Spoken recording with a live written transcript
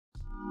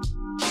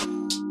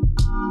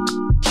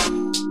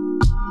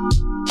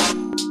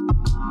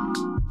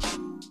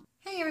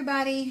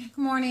everybody. Good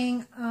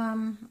morning.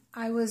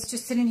 I was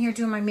just sitting here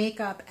doing my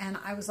makeup and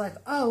I was like,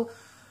 oh,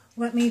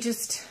 let me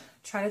just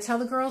try to tell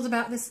the girls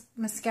about this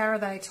mascara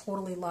that I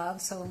totally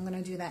love. So I'm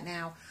going to do that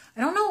now.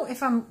 I don't know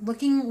if I'm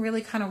looking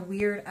really kind of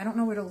weird. I don't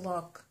know where to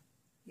look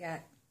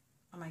yet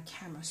on my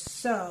camera.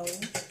 So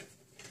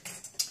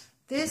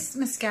this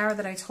mascara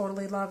that I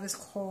totally love is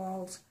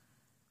called,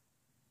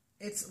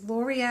 it's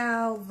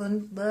L'Oreal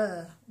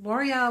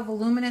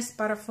Voluminous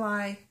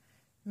Butterfly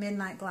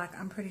Midnight Black.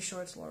 I'm pretty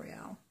sure it's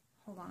L'Oreal.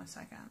 Hold on a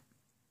second.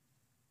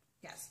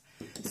 Yes.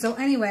 So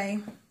anyway,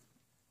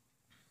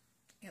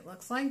 it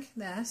looks like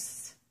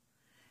this.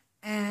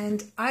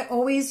 And I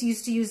always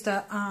used to use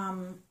the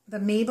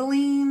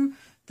Maybelline,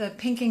 the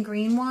pink and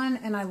green one,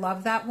 and I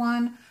love that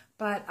one.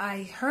 But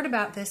I heard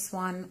about this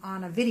one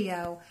on a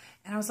video,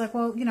 and I was like,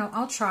 well, you know,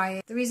 I'll try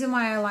it. The reason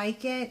why I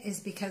like it is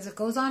because it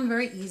goes on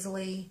very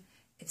easily.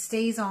 It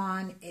stays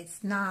on.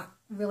 It's not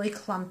really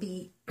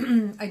clumpy.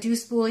 I do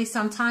spoolie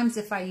sometimes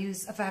if I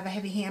have a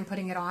heavy hand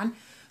putting it on,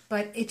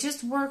 but it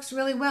just works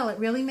really well. It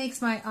really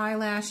makes my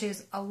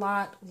eyelashes a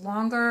lot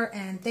longer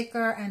and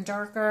thicker and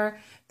darker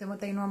than what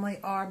they normally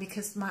are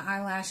because my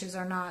eyelashes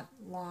are not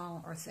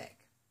long or thick.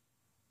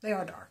 They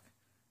are dark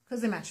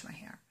because they match my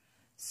hair.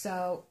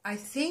 So I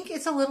think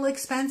it's a little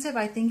expensive.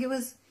 I think it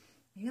was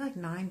maybe like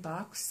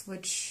 $9,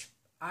 which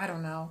I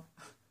don't know.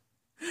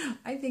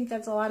 I think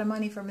that's a lot of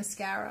money for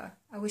mascara.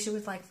 I wish it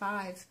was like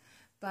 $5.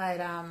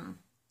 But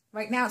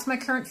right now it's my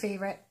current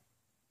favorite.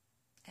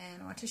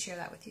 And I want to share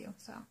that with you.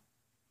 So,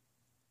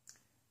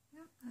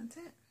 yeah, that's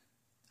it.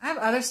 I have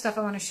other stuff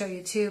I want to show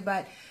you too,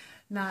 but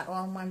not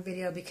all in one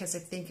video because I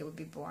think it would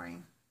be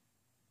boring.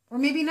 Or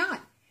maybe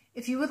not.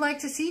 If you would like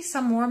to see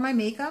some more of my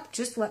makeup,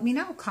 just let me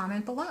know.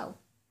 Comment below.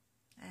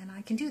 And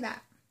I can do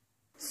that.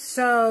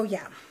 So,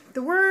 yeah.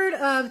 The word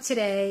of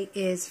today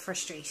is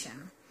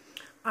frustration.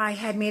 I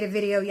had made a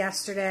video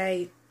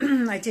yesterday.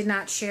 I did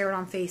not share it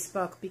on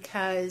Facebook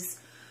because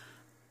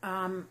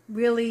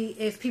really,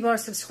 if people are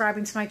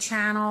subscribing to my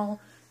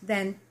channel,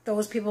 then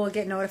those people will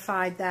get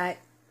notified that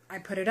I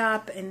put it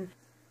up, and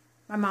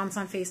my mom's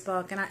on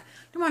Facebook, and I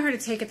don't want her to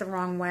take it the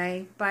wrong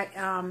way, but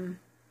and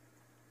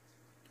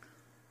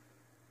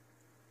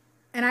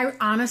I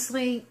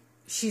honestly,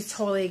 she's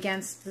totally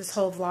against this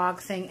whole vlog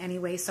thing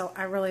anyway, so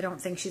I really don't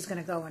think she's going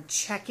to go and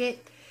check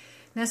it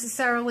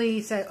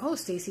necessarily. Say, oh,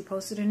 Stacy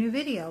posted a new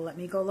video, let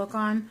me go look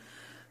on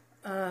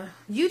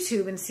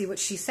YouTube and see what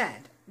she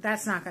said.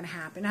 That's not going to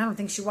happen. I don't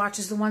think she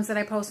watches the ones that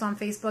I post on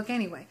Facebook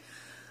anyway.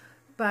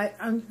 But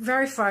I'm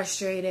very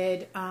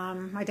frustrated.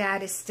 My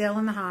dad is still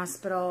in the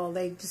hospital.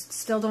 They just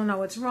still don't know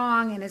what's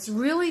wrong. And it's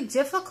really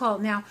difficult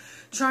now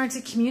trying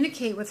to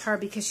communicate with her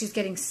because she's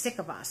getting sick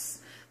of us,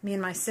 me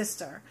and my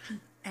sister.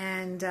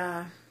 And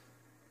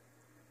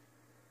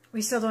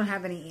we still don't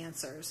have any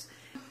answers.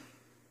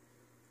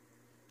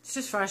 It's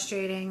just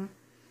frustrating.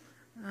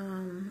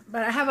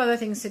 But I have other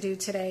things to do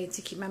today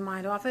to keep my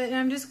mind off it. And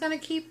I'm just going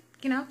to keep,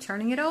 you know,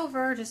 turning it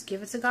over. Just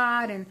give it to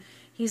God. And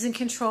He's in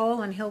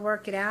control and He'll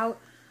work it out.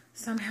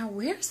 Somehow,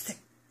 where's the...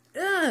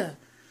 Ugh.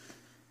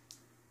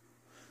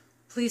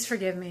 Please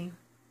forgive me.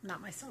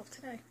 Not myself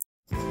today.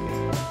 You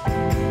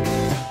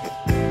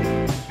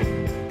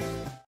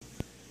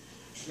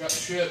got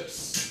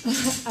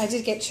chips. I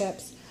did get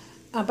chips.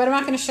 But I'm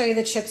not going to show you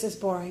the chips. It's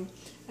boring.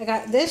 I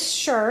got this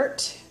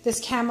shirt, this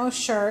camo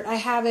shirt. I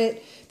have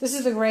it... This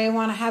is the gray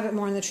one. I have it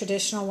more in the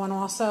traditional one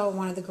also.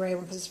 One of the gray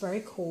one because it's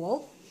very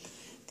cool.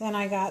 Then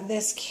I got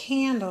this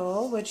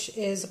candle, which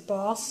is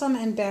balsam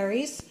and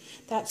berries.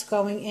 That's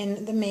going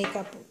in the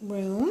makeup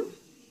room.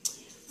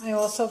 I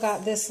also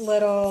got this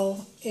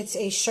little, it's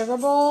a sugar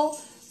bowl,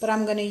 but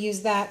I'm going to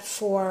use that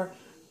for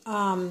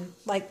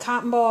like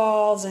cotton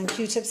balls and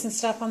Q-tips and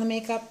stuff on the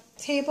makeup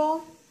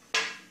table.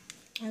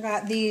 I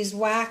got these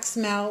wax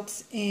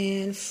melts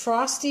in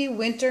Frosty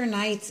Winter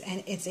Nights,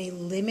 and it's a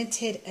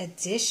limited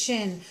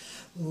edition.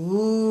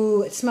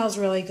 Ooh, it smells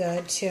really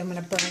good too. I'm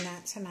going to burn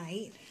that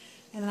tonight.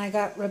 And then I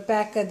got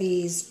Rebecca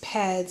these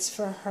pads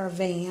for her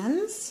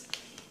Vans.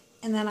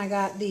 And then I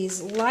got these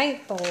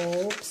light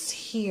bulbs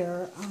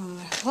here.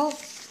 I hope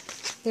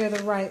they're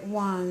the right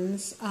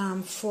ones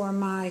for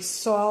my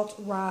Salt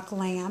Rock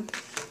lamp.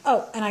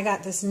 Oh, and I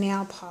got this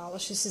nail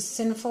polish. This is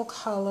Sinful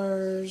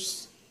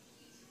Colors.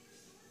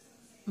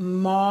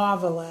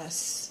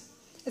 Marvelous.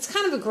 It's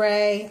kind of a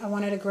gray. I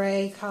wanted a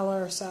gray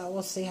color, so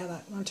we'll see how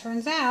that one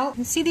turns out.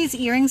 You see these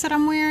earrings that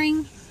I'm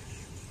wearing?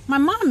 My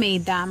mom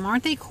made them.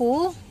 Aren't they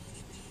cool?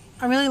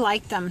 I really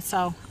like them,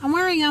 so I'm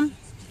wearing them.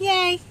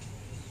 Yay!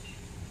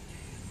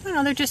 I don't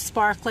know, they're just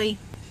sparkly.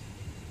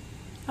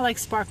 I like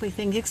sparkly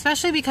things,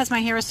 especially because my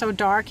hair is so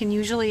dark, and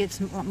usually it's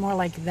more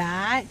like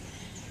that.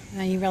 And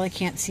then you really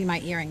can't see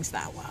my earrings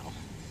that well.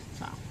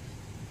 So,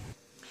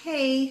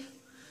 hey.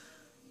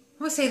 I'm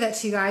going to say that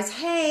to you guys.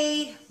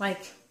 Hey.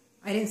 Like,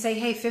 I didn't say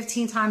hey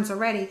 15 times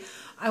already.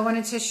 I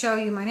wanted to show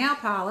you my nail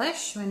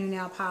polish, my new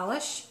nail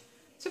polish.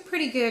 It's a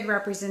pretty good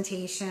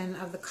representation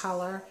of the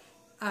color.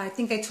 I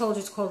think I told you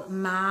it's called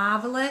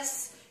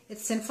Marvelous.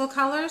 It's Sinful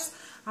Colors.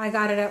 I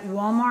got it at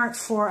Walmart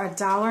for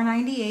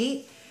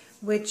 $1.98.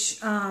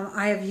 which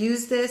I have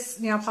used this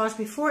nail polish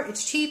before.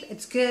 It's cheap,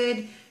 it's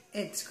good,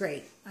 it's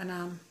great, and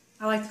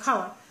I like the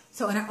color.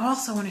 So, and I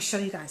also want to show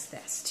you guys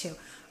this too.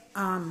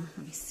 Let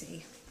me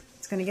see.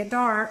 It's going to get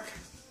dark.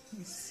 Let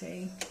me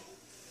see.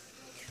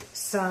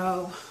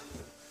 So,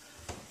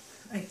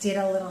 I did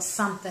a little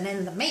something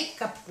in the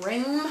makeup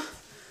room.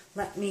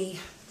 Let me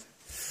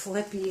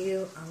flip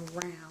you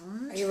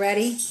around. Are you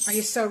ready? Are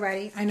you so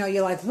ready? I know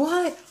you're like,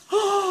 what?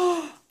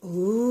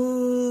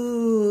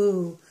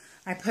 Ooh.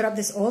 I put up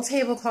this old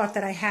tablecloth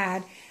that I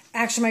had.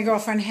 Actually, my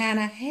girlfriend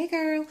Hannah, hey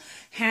girl,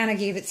 Hannah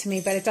gave it to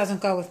me, but it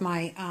doesn't go with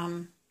my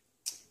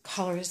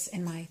colors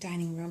in my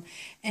dining room.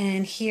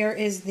 And here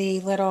is the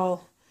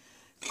little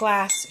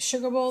glass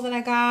sugar bowl that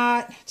I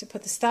got to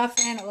put the stuff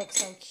in. It looks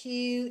so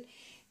cute.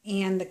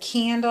 And the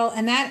candle,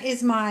 and that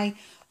is my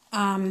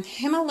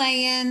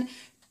Himalayan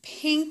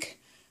pink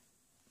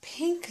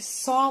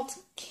salt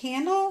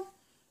candle,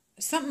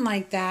 something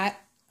like that,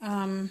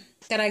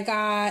 that I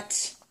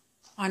got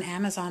on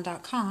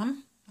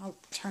Amazon.com. I'll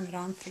turn it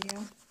on for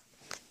you.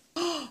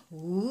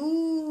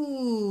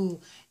 Ooh,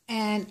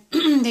 and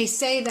they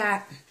say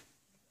that,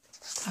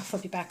 I'll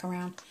flip you back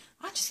around.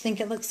 I just think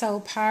it looks so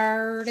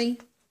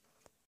pretty.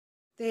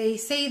 They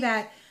say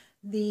that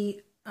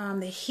the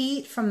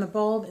heat from the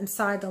bulb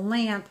inside the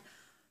lamp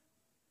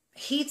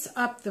heats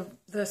up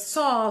the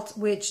salt,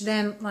 which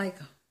then, like,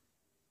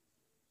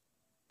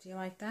 do you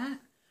like that?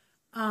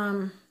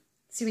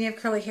 See, when you have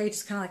curly hair, you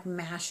just kind of like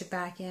mash it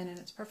back in and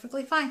it's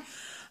perfectly fine.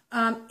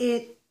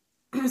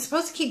 It's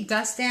supposed to keep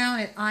dust down.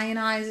 It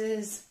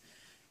ionizes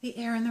the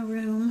air in the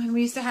room. And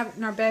we used to have it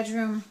in our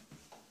bedroom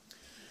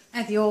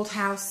at the old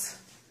house,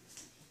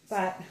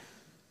 but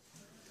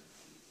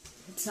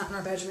it's not in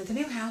our bedroom at the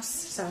new house.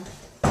 So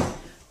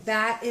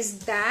that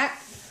is that.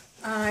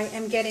 I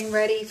am getting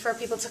ready for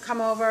people to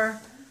come over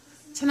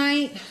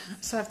tonight,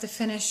 so I have to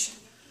finish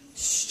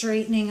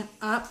straightening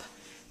up.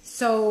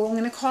 So I'm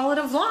going to call it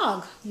a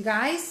vlog, you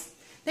guys.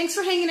 Thanks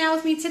for hanging out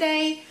with me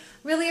today.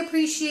 Really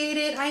appreciate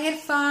it. I had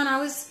fun. I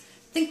was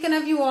thinking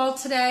of you all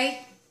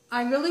today.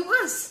 I really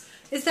was.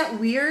 Is that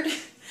weird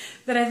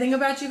that I think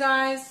about you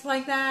guys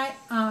like that?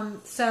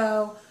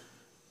 So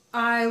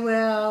I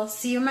will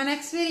see you in my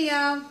next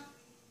video.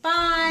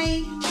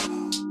 Bye.